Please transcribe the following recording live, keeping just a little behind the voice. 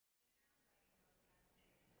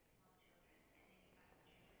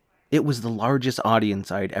It was the largest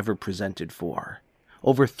audience I had ever presented for.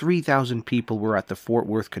 Over 3,000 people were at the Fort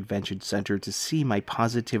Worth Convention Center to see my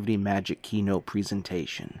Positivity Magic keynote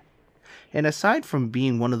presentation. And aside from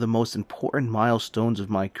being one of the most important milestones of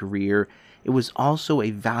my career, it was also a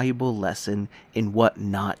valuable lesson in what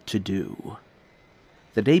not to do.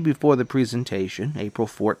 The day before the presentation, April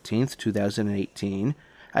 14th, 2018,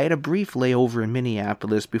 I had a brief layover in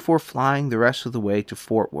Minneapolis before flying the rest of the way to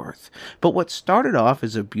Fort Worth, but what started off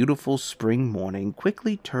as a beautiful spring morning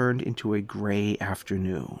quickly turned into a gray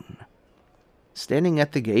afternoon. Standing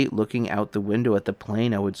at the gate looking out the window at the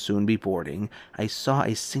plane I would soon be boarding, I saw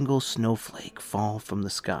a single snowflake fall from the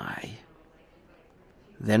sky.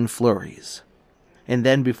 Then flurries. And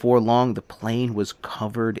then before long the plane was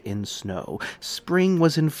covered in snow. Spring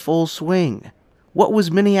was in full swing. What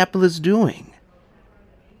was Minneapolis doing?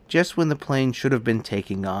 Just when the plane should have been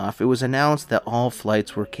taking off, it was announced that all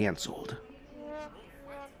flights were canceled.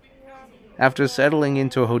 After settling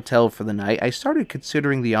into a hotel for the night, I started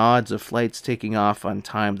considering the odds of flights taking off on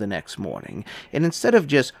time the next morning, and instead of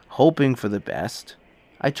just hoping for the best,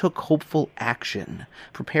 I took hopeful action,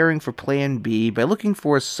 preparing for Plan B by looking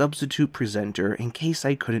for a substitute presenter in case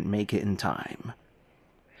I couldn't make it in time.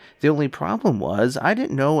 The only problem was I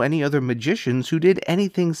didn't know any other magicians who did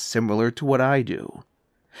anything similar to what I do.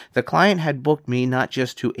 The client had booked me not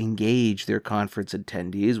just to engage their conference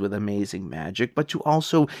attendees with amazing magic, but to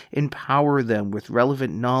also empower them with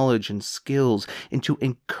relevant knowledge and skills, and to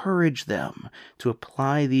encourage them to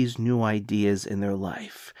apply these new ideas in their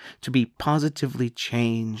life, to be positively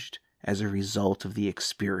changed as a result of the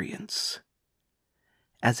experience.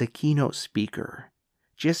 As a keynote speaker,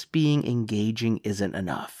 just being engaging isn't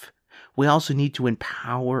enough. We also need to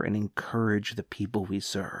empower and encourage the people we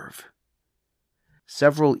serve.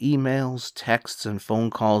 Several emails, texts, and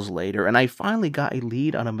phone calls later, and I finally got a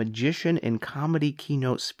lead on a magician and comedy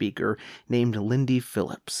keynote speaker named Lindy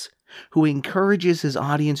Phillips, who encourages his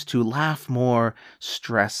audience to laugh more,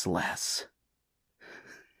 stress less.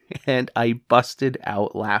 And I busted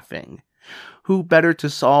out laughing. Who better to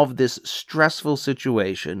solve this stressful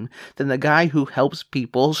situation than the guy who helps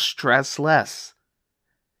people stress less?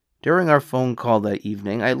 During our phone call that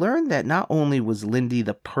evening, I learned that not only was Lindy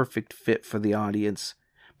the perfect fit for the audience,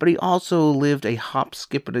 but he also lived a hop,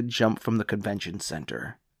 skip, and a jump from the convention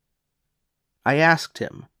center. I asked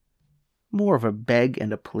him, more of a beg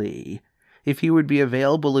and a plea, if he would be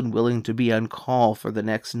available and willing to be on call for the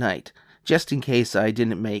next night, just in case I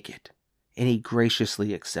didn't make it, and he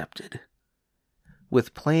graciously accepted.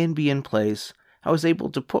 With Plan B in place, I was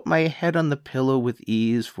able to put my head on the pillow with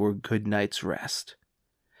ease for a good night's rest.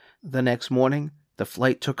 The next morning, the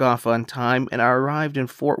flight took off on time, and I arrived in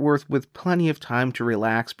Fort Worth with plenty of time to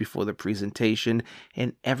relax before the presentation,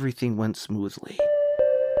 and everything went smoothly.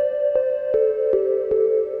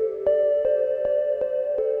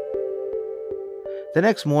 The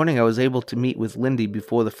next morning, I was able to meet with Lindy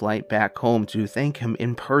before the flight back home to thank him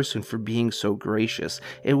in person for being so gracious,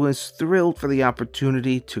 and was thrilled for the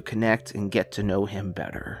opportunity to connect and get to know him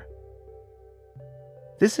better.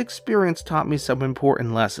 This experience taught me some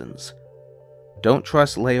important lessons. Don't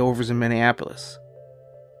trust layovers in Minneapolis.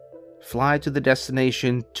 Fly to the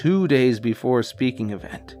destination 2 days before a speaking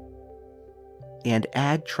event. And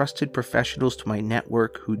add trusted professionals to my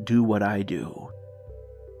network who do what I do.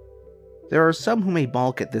 There are some who may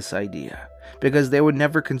balk at this idea, because they would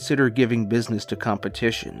never consider giving business to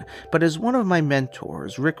competition, but as one of my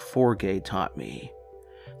mentors, Rick Forgay, taught me,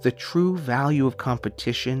 the true value of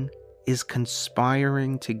competition is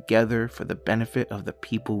conspiring together for the benefit of the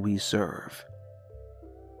people we serve.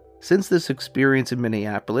 Since this experience in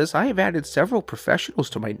Minneapolis, I have added several professionals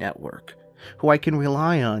to my network, who I can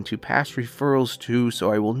rely on to pass referrals to,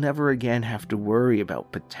 so I will never again have to worry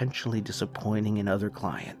about potentially disappointing another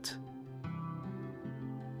client.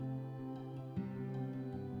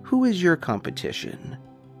 Who is your competition?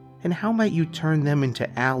 And how might you turn them into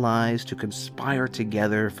allies to conspire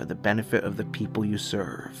together for the benefit of the people you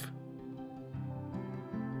serve?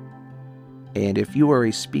 And if you are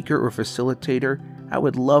a speaker or facilitator, I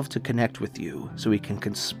would love to connect with you so we can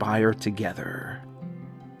conspire together.